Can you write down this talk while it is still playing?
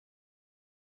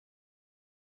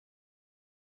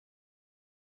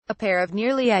A pair of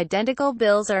nearly identical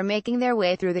bills are making their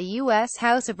way through the U.S.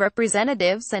 House of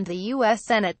Representatives and the U.S.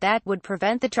 Senate that would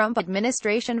prevent the Trump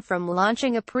administration from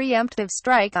launching a preemptive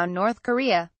strike on North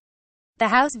Korea. The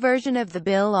House version of the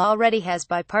bill already has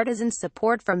bipartisan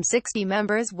support from 60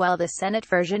 members, while the Senate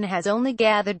version has only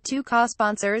gathered 2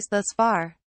 co-sponsors thus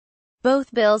far.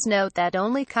 Both bills note that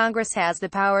only Congress has the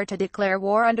power to declare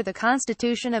war under the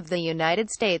Constitution of the United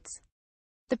States.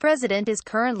 The president is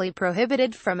currently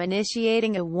prohibited from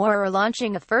initiating a war or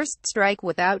launching a first strike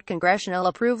without congressional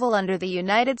approval under the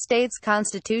United States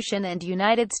Constitution and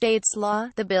United States law,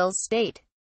 the bills state.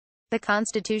 The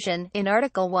Constitution, in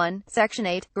Article 1, Section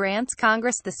 8, grants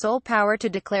Congress the sole power to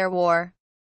declare war.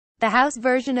 The House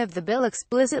version of the bill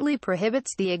explicitly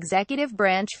prohibits the executive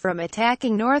branch from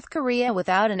attacking North Korea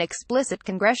without an explicit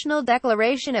congressional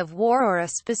declaration of war or a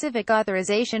specific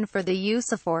authorization for the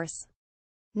use of force.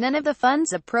 None of the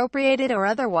funds appropriated or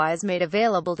otherwise made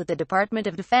available to the Department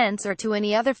of Defense or to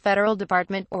any other federal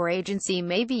department or agency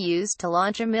may be used to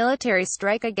launch a military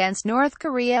strike against North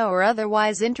Korea or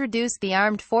otherwise introduce the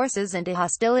armed forces into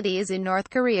hostilities in North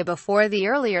Korea before the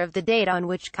earlier of the date on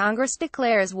which Congress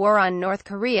declares war on North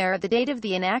Korea or the date of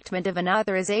the enactment of an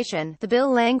authorization, the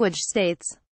bill language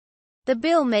states. The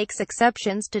bill makes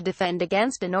exceptions to defend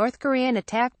against a North Korean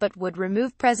attack but would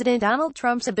remove President Donald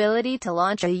Trump's ability to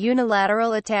launch a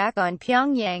unilateral attack on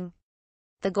Pyongyang.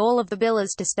 The goal of the bill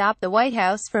is to stop the White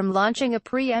House from launching a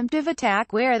preemptive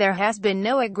attack where there has been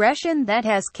no aggression that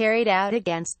has carried out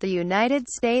against the United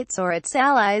States or its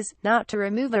allies, not to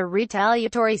remove a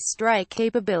retaliatory strike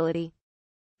capability.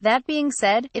 That being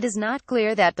said, it is not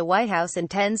clear that the White House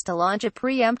intends to launch a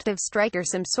preemptive strike or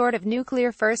some sort of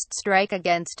nuclear first strike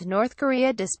against North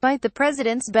Korea despite the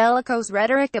president's bellicose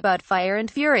rhetoric about fire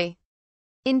and fury.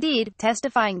 Indeed,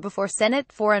 testifying before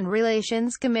Senate Foreign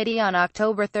Relations Committee on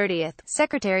October 30,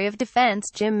 Secretary of Defense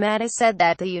Jim Mattis said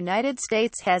that the United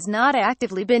States has not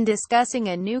actively been discussing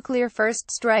a nuclear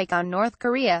first strike on North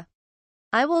Korea.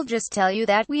 I will just tell you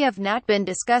that we have not been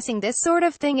discussing this sort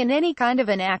of thing in any kind of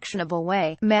an actionable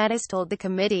way, Mattis told the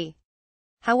committee.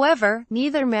 However,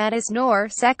 neither Mattis nor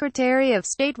Secretary of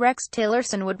State Rex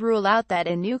Tillerson would rule out that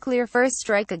a nuclear first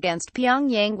strike against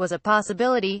Pyongyang was a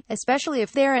possibility, especially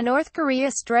if there a North Korea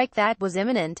strike that was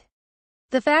imminent.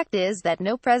 The fact is that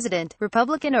no president,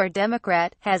 Republican or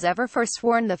Democrat, has ever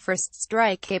forsworn the first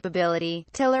strike capability,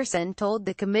 Tillerson told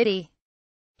the committee.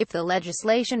 If the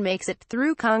legislation makes it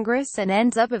through Congress and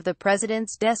ends up at the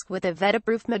president's desk with a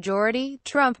veto-proof majority,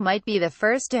 Trump might be the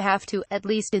first to have to, at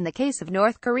least in the case of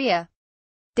North Korea.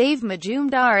 Dave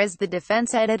Majumdar is the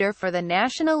defense editor for the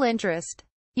National Interest.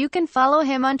 You can follow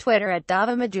him on Twitter at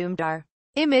Dava Majumdar.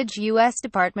 Image U.S.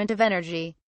 Department of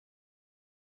Energy.